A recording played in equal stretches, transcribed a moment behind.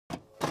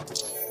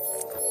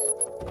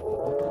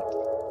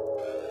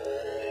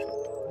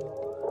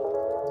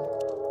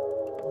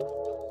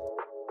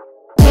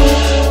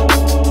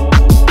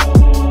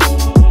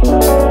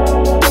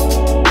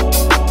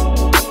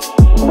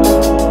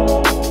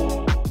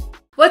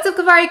What's up,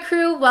 Kavari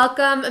crew?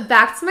 Welcome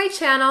back to my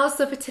channel.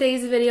 So for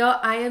today's video,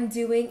 I am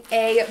doing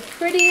a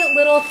pretty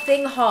little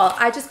thing haul.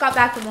 I just got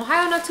back from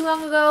Ohio not too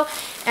long ago,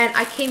 and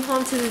I came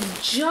home to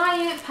this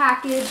giant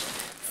package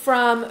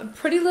from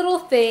Pretty Little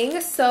Thing.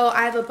 So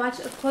I have a bunch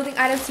of clothing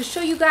items to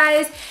show you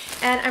guys,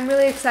 and I'm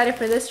really excited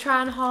for this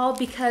try-on haul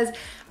because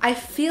I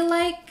feel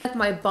like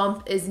my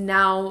bump is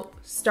now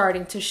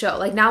starting to show.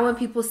 Like now when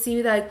people see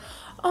me, they're like,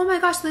 oh my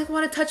gosh, like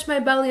want to touch my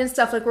belly and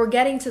stuff. Like we're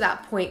getting to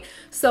that point.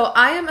 So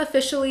I am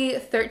officially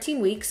 13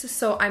 weeks.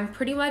 So I'm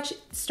pretty much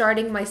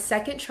starting my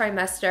second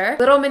trimester.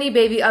 Little mini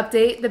baby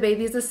update. The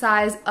baby is the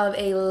size of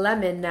a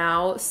lemon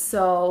now.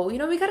 So, you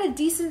know, we got a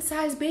decent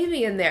sized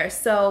baby in there.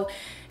 So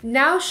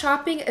now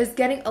shopping is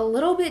getting a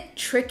little bit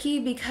tricky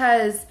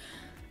because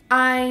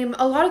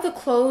a lot of the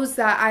clothes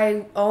that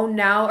I own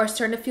now are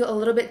starting to feel a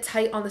little bit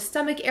tight on the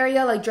stomach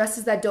area, like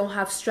dresses that don't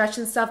have stretch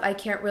and stuff I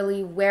can't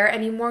really wear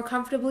anymore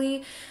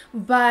comfortably.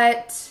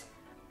 But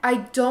I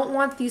don't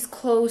want these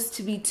clothes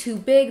to be too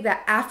big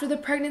that after the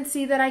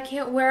pregnancy that I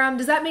can't wear them.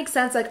 Does that make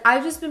sense? Like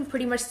I've just been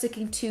pretty much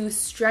sticking to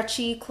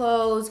stretchy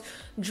clothes,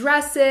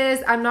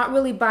 dresses. I'm not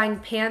really buying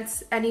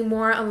pants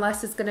anymore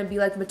unless it's gonna be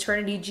like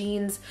maternity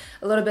jeans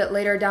a little bit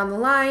later down the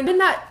line. I'm in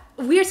that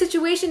weird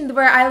situation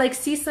where I like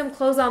see some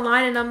clothes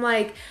online and I'm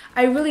like,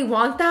 I really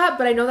want that,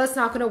 but I know that's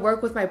not gonna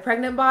work with my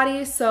pregnant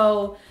body.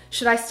 So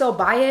should I still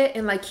buy it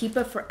and like keep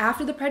it for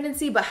after the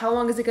pregnancy? But how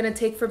long is it gonna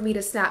take for me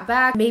to snap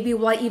back? Maybe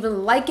will I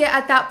even like it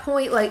at that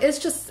point? Like it's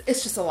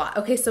just a lot.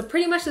 Okay, so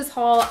pretty much this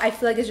haul I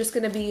feel like is just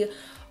gonna be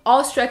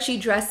all stretchy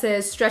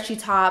dresses, stretchy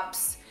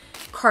tops,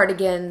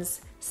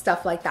 cardigans,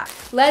 stuff like that.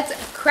 Let's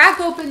crack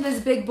open this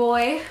big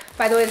boy.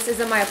 By the way, this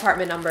isn't my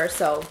apartment number,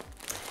 so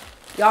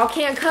y'all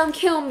can't come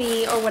kill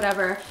me or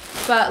whatever,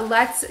 but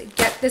let's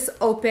get this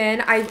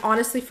open. I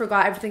honestly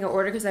forgot everything I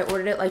ordered because I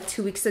ordered it like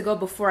 2 weeks ago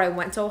before I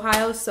went to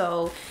Ohio,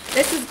 so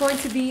this is going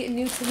to be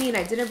new to me and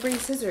I didn't bring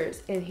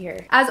scissors in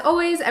here. As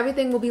always,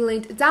 everything will be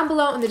linked down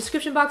below in the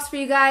description box for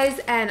you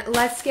guys, and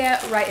let's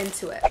get right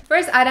into it.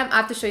 First item I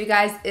have to show you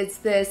guys is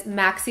this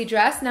maxi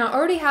dress. Now I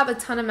already have a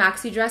ton of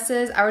maxi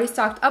dresses. I already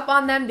stocked up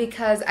on them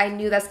because I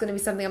knew that's going to be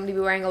something I'm going to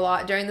be wearing a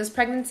lot during this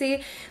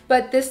pregnancy,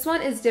 but this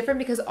one is different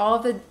because all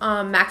of the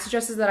maxi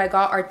dresses that I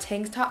got are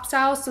tank top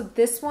style. So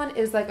this one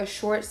is like a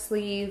short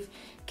sleeve,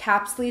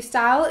 cap sleeve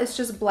style. It's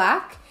just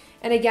black.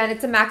 And again,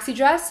 it's a maxi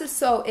dress.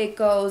 So it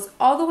goes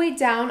all the way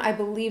down. I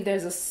believe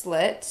there's a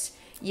slit.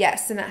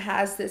 Yes, and it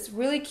has this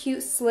really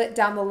cute slit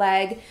down the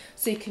leg.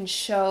 So you can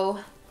show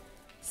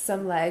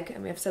some leg. I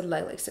mean, I've said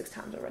leg like 6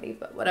 times already,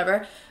 but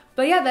whatever.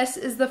 But yeah, this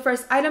is the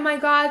first item I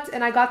got,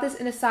 and I got this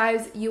in a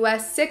size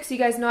US 6. You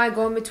guys know I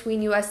go in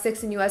between US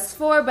 6 and US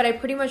 4, but I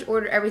pretty much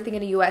ordered everything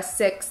in a US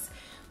 6.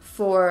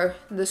 For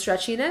the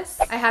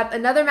stretchiness. I have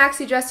another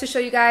maxi dress to show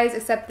you guys,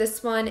 except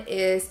this one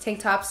is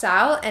tank top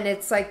style and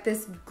it's like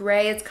this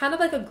gray, it's kind of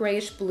like a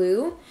grayish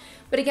blue,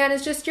 but again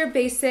it's just your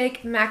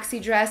basic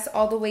maxi dress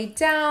all the way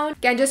down.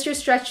 Again, just your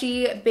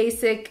stretchy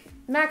basic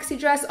maxi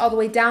dress all the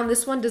way down.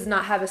 This one does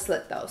not have a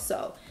slit though,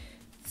 so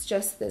it's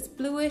just this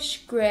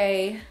bluish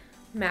gray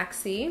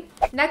maxi.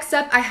 Next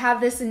up I have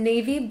this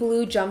navy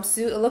blue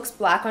jumpsuit. It looks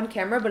black on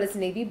camera, but it's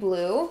navy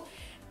blue.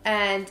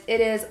 And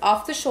it is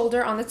off the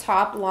shoulder on the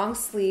top, long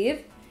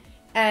sleeve.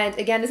 And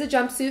again, it's a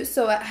jumpsuit,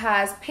 so it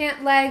has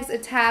pant legs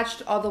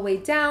attached all the way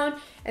down.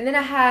 And then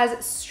it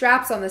has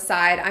straps on the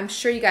side. I'm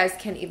sure you guys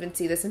can't even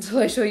see this until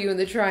I show you in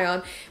the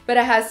try-on. But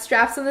it has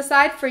straps on the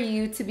side for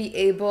you to be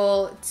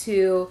able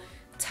to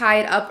tie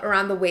it up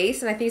around the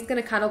waist. And I think it's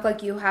gonna kind of look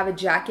like you have a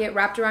jacket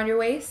wrapped around your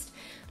waist.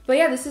 But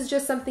yeah, this is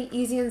just something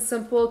easy and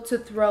simple to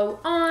throw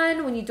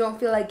on when you don't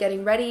feel like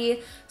getting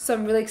ready. So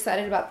I'm really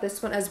excited about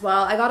this one as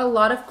well. I got a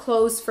lot of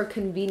clothes for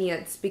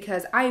convenience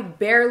because I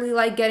barely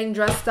like getting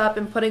dressed up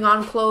and putting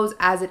on clothes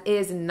as it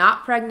is,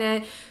 not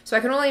pregnant. So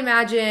I can only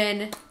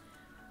imagine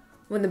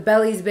when the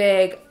belly's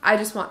big. I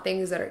just want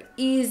things that are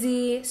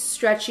easy,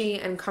 stretchy,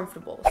 and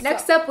comfortable.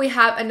 Next up, we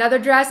have another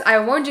dress.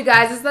 I warned you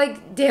guys, it's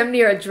like damn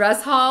near a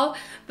dress haul,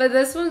 but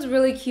this one's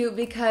really cute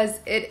because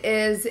it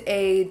is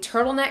a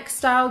turtleneck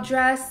style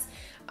dress,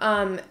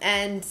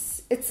 and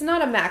it's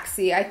not a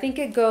maxi. I think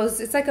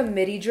it's like a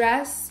midi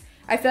dress.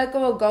 I feel like it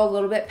will go a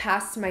little bit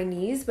past my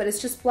knees, but it's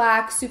just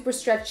black, super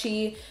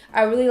stretchy.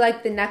 I really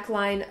like the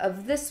neckline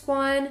of this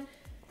one.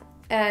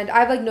 And I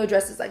have like no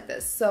dresses like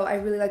this, so I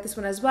really like this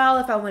one as well.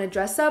 If I want to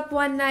dress up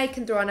one night,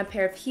 can throw on a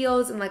pair of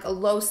heels and like a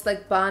low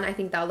slick bun. I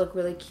think that'll look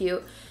really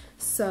cute.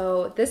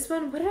 So this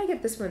one, what did I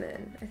get this one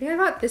in? I think I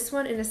got this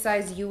one in a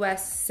size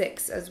US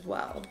 6 as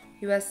well.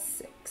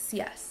 US 6,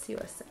 yes,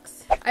 US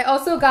 6. I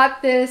also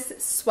got this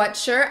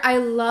sweatshirt. I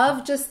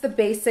love just the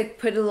basic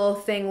Pretty Little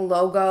Thing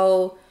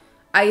logo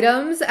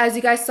items. As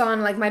you guys saw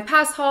in like my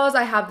past hauls,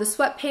 I have the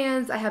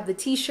sweatpants, I have the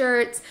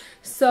t-shirts.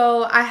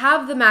 So I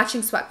have the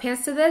matching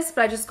sweatpants to this,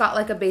 but I just got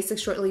like a basic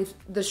short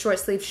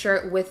sleeve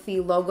shirt with the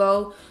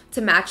logo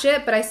to match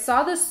it. But I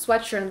saw this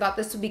sweatshirt and thought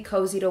this would be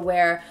cozy to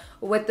wear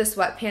with the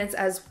sweatpants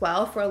as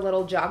well for a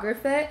little jogger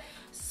fit.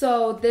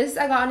 So this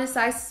I got in a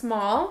size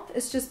small.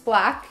 It's just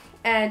black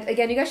And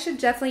again, you guys should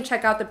definitely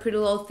check out the Pretty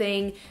Little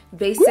Thing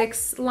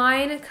Basics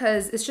line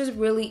because it's just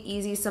really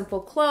easy, simple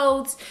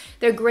clothes.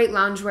 They're great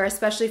loungewear,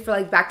 especially for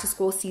like back to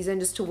school season,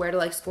 just to wear to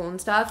like school and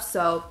stuff.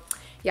 So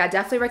yeah,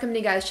 definitely recommend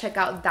you guys check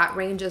out that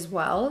range as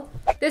well.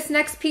 This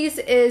next piece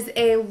is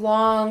a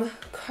long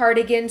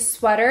cardigan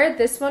sweater.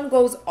 This one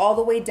goes all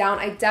the way down.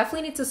 I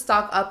definitely need to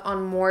stock up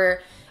on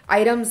more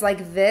items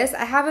like this.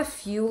 I have a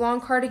few long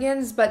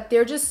cardigans, but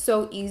they're just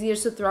so easy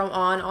just to throw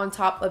on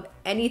top of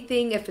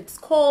anything if it's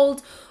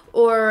cold,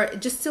 or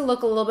just to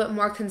look a little bit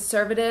more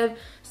conservative.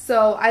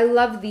 So I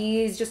love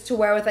these just to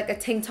wear with like a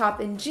tank top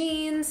and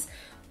jeans,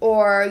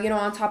 or you know,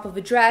 on top of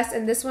a dress.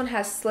 And this one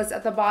has slits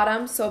at the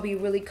bottom, so it'll be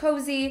really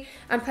cozy.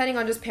 I'm planning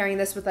on just pairing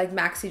this with like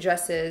maxi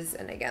dresses,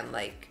 and again,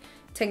 like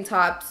tank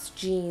tops,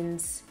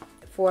 jeans,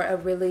 for a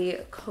really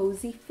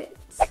cozy fit.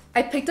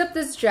 I picked up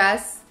this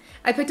dress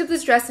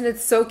and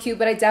it's so cute,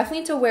 but I definitely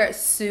need to wear it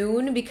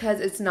soon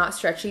because it's not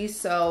stretchy,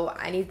 so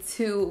I need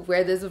to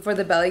wear this before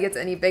the belly gets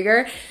any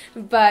bigger.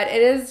 But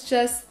it is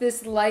just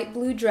this light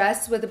blue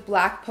dress with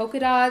black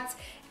polka dots,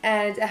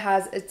 and it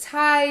has a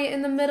tie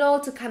in the middle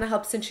to kind of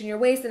help cinch in your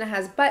waist, and it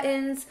has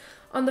buttons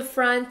on the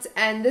front.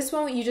 And this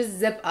one you just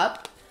zip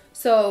up,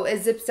 so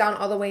it zips down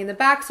all the way in the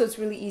back, so it's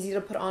really easy to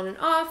put on and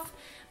off.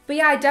 But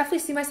yeah, I definitely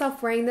see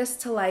myself wearing this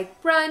to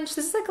like brunch.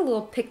 This is like a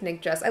little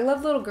picnic dress. I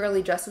love little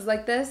girly dresses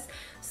like this.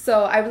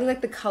 So I really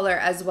like the color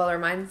as well. It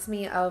reminds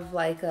me of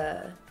like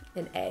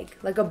an egg,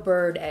 like a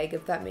bird egg,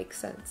 if that makes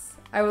sense.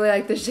 I really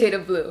like the shade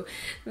of blue.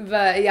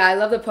 But yeah, I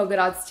love the polka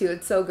dots too.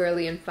 It's so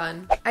girly and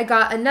fun. I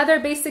got another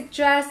basic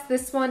dress.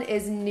 This one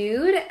is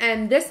nude,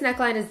 and this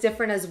neckline is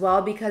different as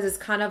well because it's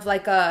kind of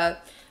like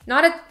a,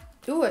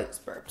 ooh, it's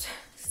burped.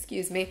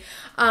 Excuse me.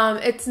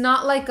 It's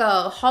not like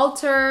a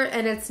halter,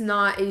 and it's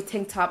not a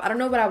tank top. I don't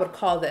know what I would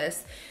call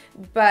this,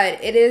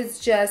 but it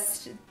is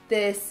just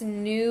this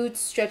nude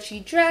stretchy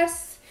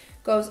dress.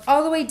 Goes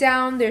all the way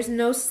down. There's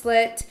no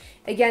slit.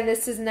 Again,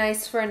 this is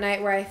nice for a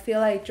night where I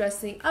feel like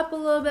dressing up a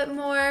little bit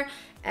more,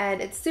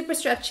 and it's super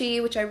stretchy,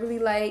 which I really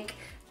like.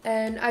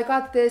 And I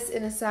got this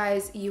in a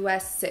size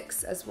US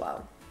 6 as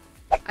well.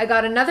 I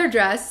got another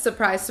dress,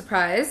 surprise,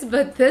 surprise,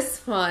 but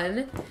this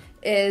one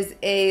is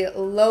a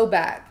low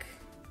back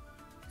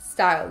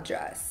style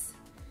dress.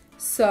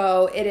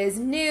 So it is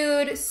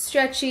nude,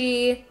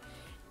 stretchy,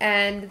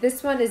 and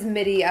this one is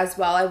midi as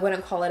well. I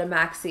wouldn't call it a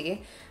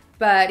maxi,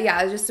 but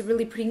yeah, it's just a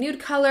really pretty nude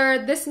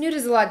color. This nude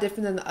is a lot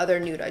different than the other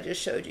nude I just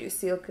showed you.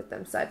 See, look at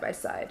them side by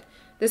side.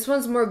 This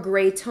one's more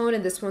gray tone,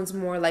 and this one's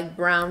more like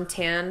brown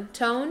tan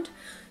toned.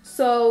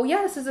 So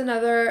yeah, this is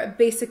another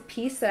basic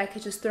piece that I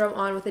could just throw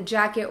on with a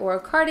jacket or a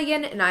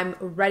cardigan, and I'm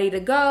ready to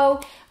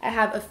go. I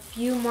have a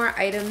few more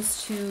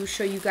items to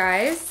show you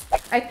guys.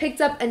 I picked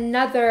up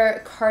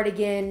another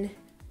cardigan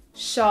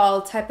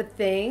shawl type of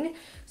thing.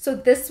 So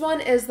this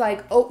one is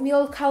like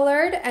oatmeal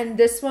colored, and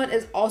this one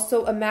is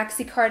also a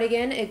maxi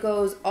cardigan. It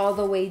goes all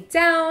the way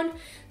down.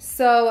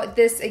 So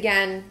this,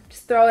 again,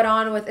 just throw it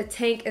on with a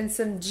tank and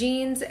some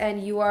jeans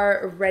and you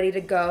are ready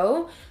to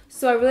go.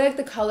 So I really like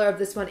the color of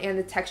this one and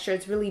the texture.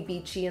 It's really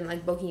beachy and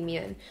like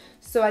bohemian.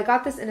 So I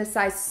got this in a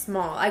size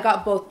small. I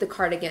got both the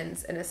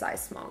cardigans in a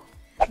size small.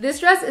 This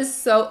dress is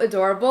so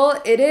adorable.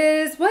 It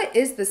is, what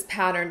is this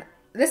pattern?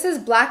 This is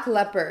black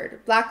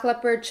leopard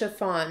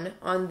chiffon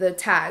on the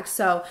tag.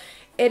 So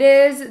it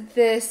is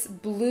this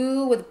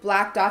blue with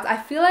black dots. I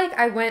feel like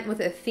I went with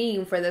a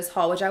theme for this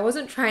haul, which I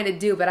wasn't trying to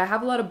do, but I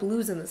have a lot of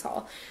blues in this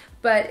haul.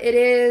 But it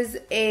is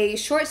a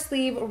short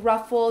sleeve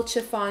ruffle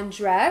chiffon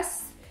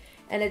dress,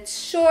 and it's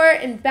short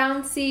and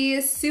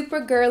bouncy, super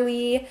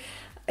girly.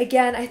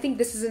 Again, I think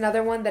this is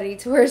another one that I need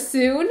to wear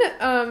soon,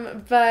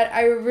 but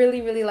I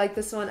really, really like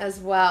this one as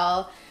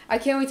well. I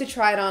can't wait to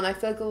try it on. I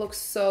feel like it looks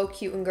so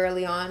cute and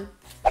girly on.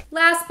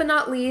 Last but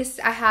not least,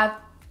 I have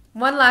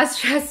one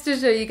last dress to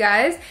show you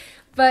guys.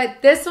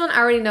 But this one I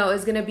already know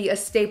is gonna be a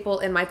staple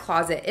in my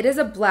closet. It is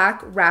a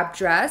black wrap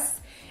dress,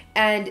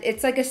 and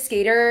it's like a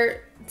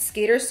skater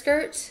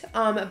skirt,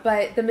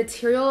 but the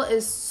material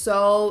is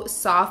so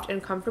soft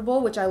and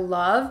comfortable, which I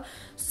love.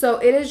 So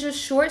it is just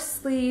short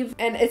sleeve,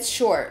 and it's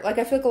short. Like,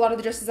 I feel like a lot of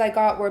the dresses I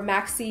got were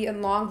maxi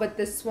and long, but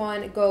this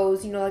one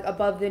goes, you know, like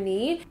above the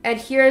knee. And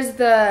here's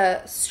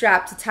the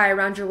strap to tie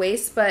around your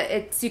waist,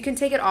 but you can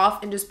take it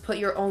off and just put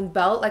your own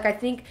belt. Like, I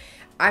think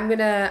I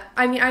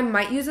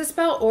might use this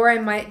belt, or I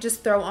might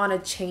just throw on a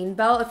chain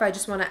belt if I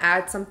just want to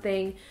add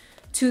something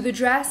to the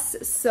dress.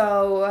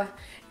 So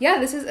yeah,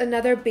 this is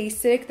another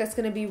basic that's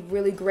going to be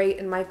really great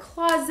in my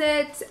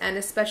closet, and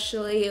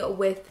especially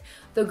with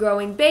the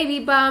growing baby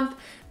bump.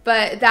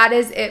 But that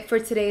is it for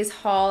today's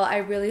haul. I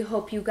really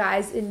hope you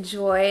guys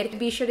enjoyed.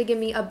 Be sure to give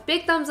me a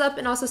big thumbs up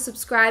and also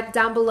subscribe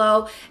down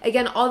below.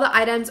 Again, all the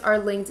items are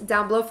linked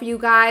down below for you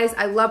guys.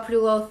 I love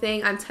Pretty Little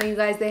Thing. I'm telling you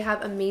guys, they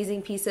have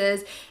amazing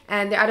pieces,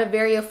 and they're at a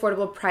very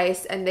affordable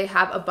price, and they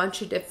have a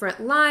bunch of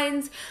different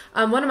lines.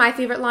 One of my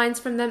favorite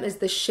lines from them is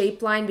the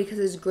shape line, because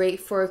it's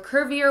great for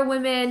curvier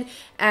women,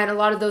 and a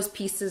lot of those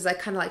pieces like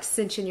kind of like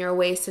cinch in your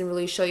waist and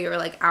really show your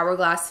like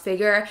hourglass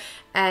figure.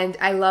 And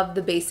I love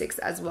the basics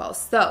as well.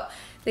 So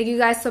thank you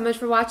guys so much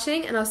for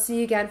watching, and I'll see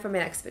you again for my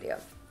next video.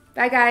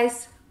 Bye,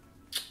 guys.